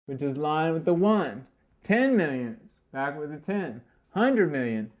which is lined with the 1. 10 millions, back with the 10. 100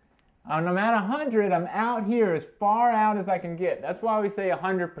 million. I'm at 100, I'm out here as far out as I can get. That's why we say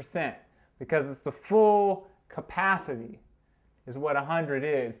 100%, because it's the full capacity is what 100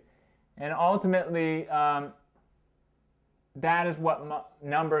 is. And ultimately, that is what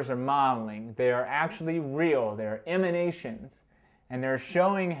numbers are modeling. They are actually real. They're emanations. And they're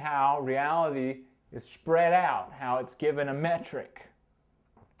showing how reality is spread out, how it's given a metric.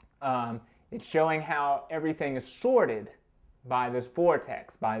 It's showing how everything is sorted by this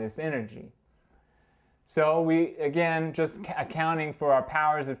vortex, by this energy. So we, again, just accounting for our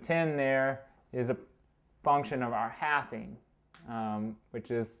powers of 10 there is a function of our halving, which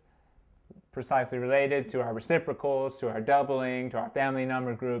is precisely related to our reciprocals, to our doubling, to our family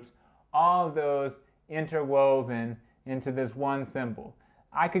number groups, all of those interwoven into this one symbol.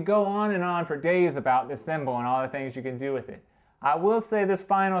 I could go on and on for days about this symbol and all the things you can do with it. I will say this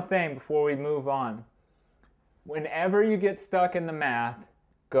final thing before we move on. Whenever you get stuck in the math,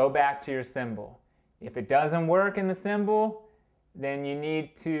 go back to your symbol. If it doesn't work in the symbol, then you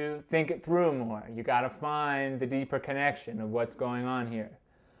need to think it through more. You got to find the deeper connection of what's going on here.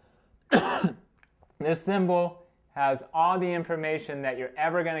 This symbol has all the information that you're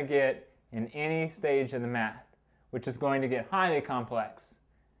ever going to get in any stage of the math, which is going to get highly complex.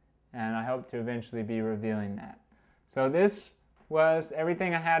 And I hope to eventually be revealing that. So this was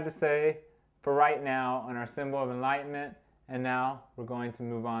everything I had to say for right now on our symbol of enlightenment. And now we're going to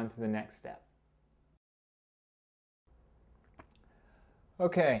move on to the next step.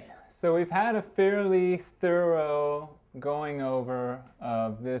 Okay, so we've had a fairly thorough going over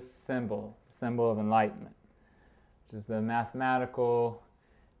of this symbol, the symbol of enlightenment, which is the mathematical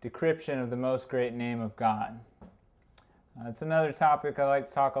decryption of the most great name of God. It's another topic I like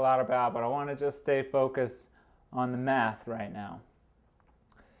to talk a lot about, but I want to just stay focused on the math right now.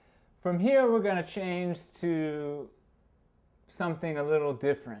 From here, we're going to change to something a little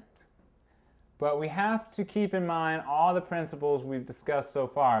different. But we have to keep in mind all the principles we've discussed so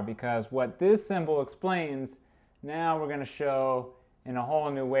far, because what this symbol explains, now we're going to show in a whole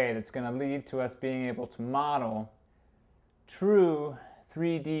new way that's going to lead to us being able to model true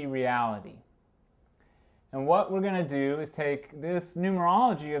 3D reality. And what we're going to do is take this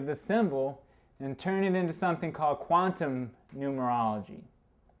numerology of this symbol and turn it into something called quantum numerology.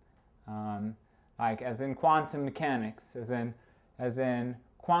 Like as in quantum mechanics, as in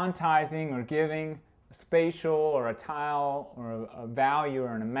quantizing or giving a spatial or a tile or a value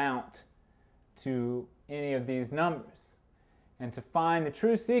or an amount to any of these numbers. And to find the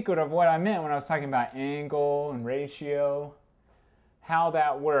true secret of what I meant when I was talking about angle and ratio, how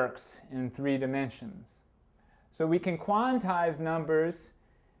that works in 3 dimensions. So we can quantize numbers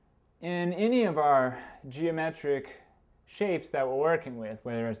in any of our geometric shapes that we're working with,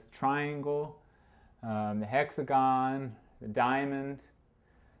 whether it's the triangle, the hexagon, the diamond.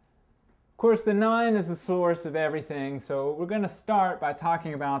 Of course, the 9 is the source of everything, so we're going to start by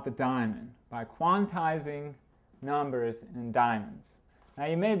talking about the diamond, by quantizing numbers in diamonds. Now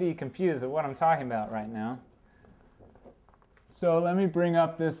you may be confused at what I'm talking about right now. So let me bring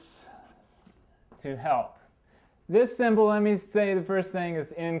up this to help. This symbol, let me say the first thing,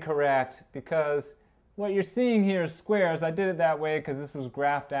 is incorrect, because what you're seeing here is squares. I did it that way because this was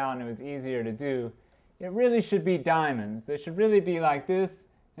graphed out and it was easier to do. It really should be diamonds. They should really be like this,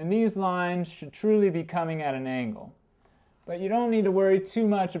 and these lines should truly be coming at an angle. But you don't need to worry too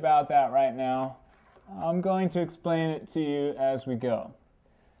much about that right now. I'm going to explain it to you as we go.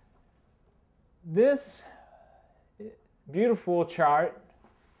 This beautiful chart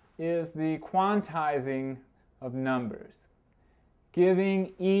is the quantizing of numbers,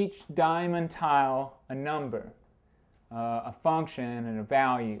 giving each diamond tile a number, a function and a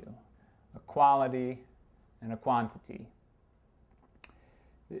value, a quality and a quantity.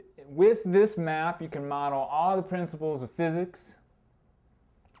 With this map, you can model all the principles of physics.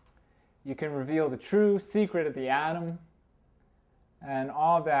 You can reveal the true secret of the atom, and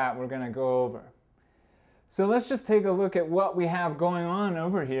all that we're going to go over. So let's just take a look at what we have going on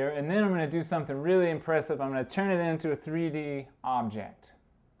over here, and then I'm going to do something really impressive. I'm going to turn it into a 3D object.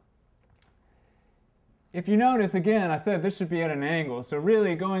 If you notice, again, I said this should be at an angle, so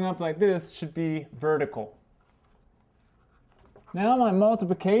really going up like this should be vertical. Now my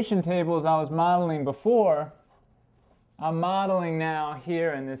multiplication tables I was modeling before, I'm modeling now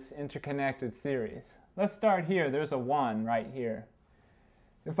here in this interconnected series. Let's start here. There's a 1 right here.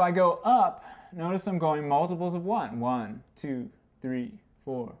 If I go up, notice I'm going multiples of 1. 1, 2, 3,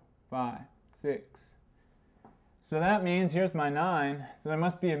 4, 5, 6. So that means here's my 9. So there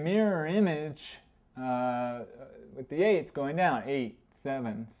must be a mirror image with the 8s going down. 8,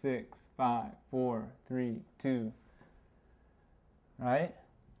 7, 6, 5, 4, 3, 2. Right?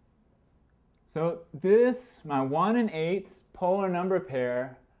 So this, my 1 and 8 polar number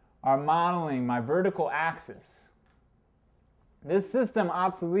pair, are modeling my vertical axis. This system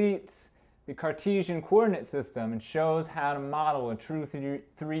obsoletes the Cartesian coordinate system and shows how to model a true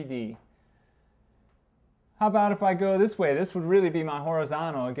 3D. How about if I go this way? This would really be my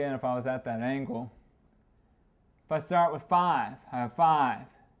horizontal, again, if I was at that angle. If I start with 5, I have 5,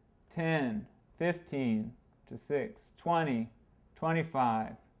 10, 15, to 6, 20,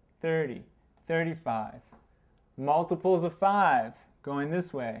 25, 30, 35. Multiples of 5 going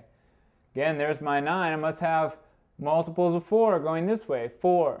this way. Again, there's my 9. I must have multiples of 4 going this way.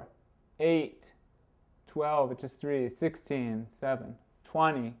 4, 8, 12, which is 3, 16, 7,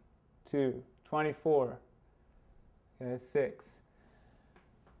 20, 2, 24, okay, 6.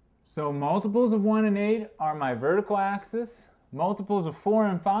 So multiples of 1 and 8 are my vertical axis. Multiples of 4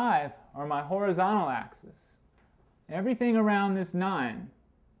 and 5 are my horizontal axis. Everything around this 9.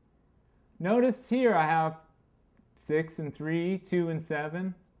 Notice here I have 6 and 3, 2 and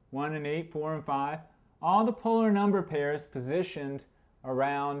 7, 1 and 8, 4 and 5. All the polar number pairs positioned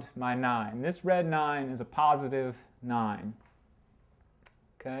around my 9. This red 9 is a positive 9.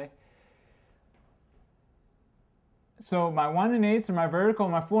 Okay? So my 1 and 8s are my vertical,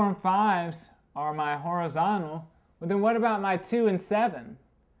 my 4 and 5s are my horizontal. Well, then what about my 2 and 7?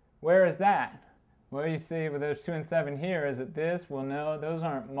 Where is that? Well, you see, well, there's 2 and 7 here. Is it this? Well, no, those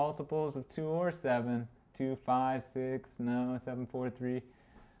aren't multiples of 2 or 7. 2, 5, 6, no, 7, 4, 3.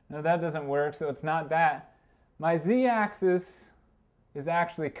 No, that doesn't work, so it's not that. My z-axis is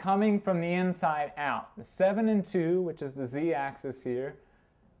actually coming from the inside out. The 7 and 2, which is the z-axis here,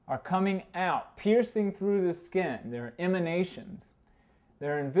 are coming out, piercing through the skin. They're emanations.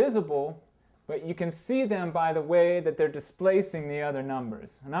 They're invisible, but you can see them by the way that they're displacing the other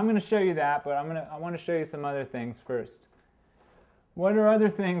numbers. And I'm going to show you that, but I want to show you some other things first. What are other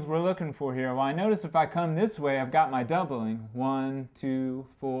things we're looking for here? Well, I notice if I come this way, I've got my doubling. 1, 2,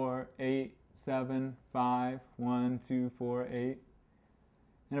 4, 8, 7, 5, 1, 2, 4, 8.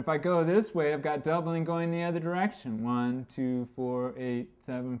 And if I go this way, I've got doubling going the other direction. 1, 2, 4, 8,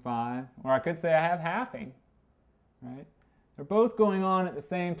 7, 5. Or I could say I have halving, right? They're both going on at the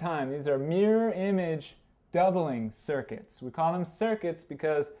same time. These are mirror image doubling circuits. We call them circuits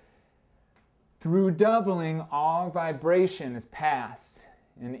because through doubling, all vibration is passed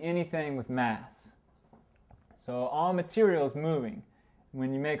in anything with mass. So all material is moving.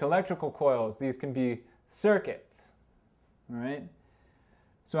 When you make electrical coils, these can be circuits, all right?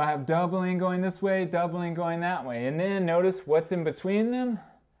 So I have doubling going this way, doubling going that way. And then notice what's in between them.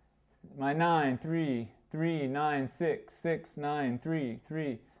 My 9, 3, 3, 9, 6, 6, 9, 3,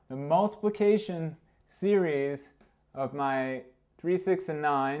 3. The multiplication series of my 3, 6, and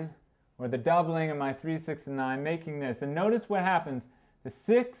 9, or the doubling of my 3, 6, and 9, making this. And notice what happens. The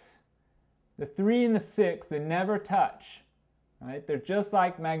 6, the 3, and the 6, they never touch. Right? They're just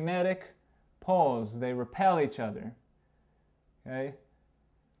like magnetic poles. They repel each other. Okay?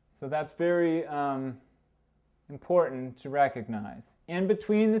 So that's very important to recognize. In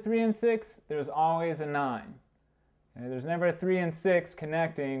between the 3 and 6, there's always a 9. Okay? There's never a 3 and 6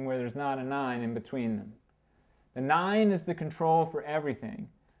 connecting where there's not a 9 in between them. The 9 is the control for everything.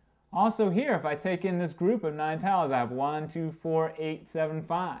 Also here, if I take in this group of 9 tiles, I have 1, 2, 4, 8, 7,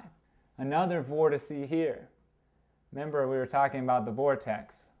 5. Another vortex here. Remember, we were talking about the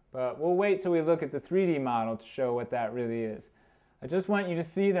vortex. But we'll wait till we look at the 3D model to show what that really is. I just want you to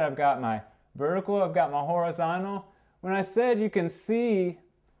see that I've got my vertical, I've got my horizontal. When I said you can see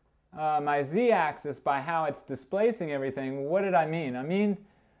my z-axis by how it's displacing everything, what did I mean? I mean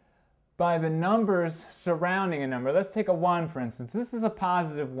by the numbers surrounding a number. Let's take a 1, for instance. This is a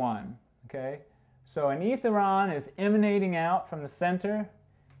positive 1, okay? So an etheron is emanating out from the center.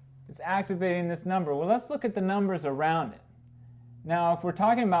 It's activating this number. Well, let's look at the numbers around it. Now, if we're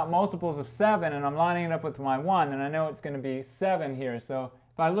talking about multiples of 7 and I'm lining it up with my 1, then I know it's going to be 7 here. So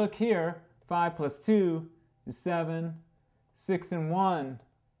if I look here, 5 plus 2 is 7. 6 and 1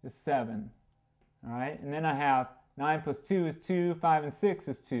 is 7. All right? And then I have 9 plus 2 is 2. 5 and 6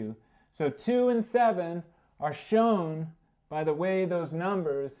 is 2. So 2 and 7 are shown by the way those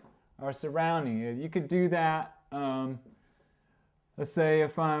numbers are surrounding it. You could do that. Let's say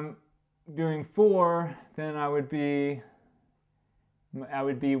if I'm doing 4, then I would be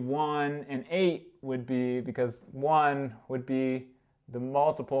 1, and 8 would be, because 1 would be the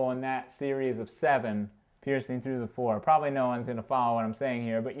multiple in that series of 7 piercing through the 4. Probably no one's going to follow what I'm saying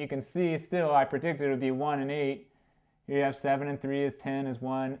here, but you can see still I predicted it would be 1 and 8. Here you have 7 and 3 is 10 is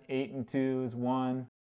 1, 8 and 2 is 1.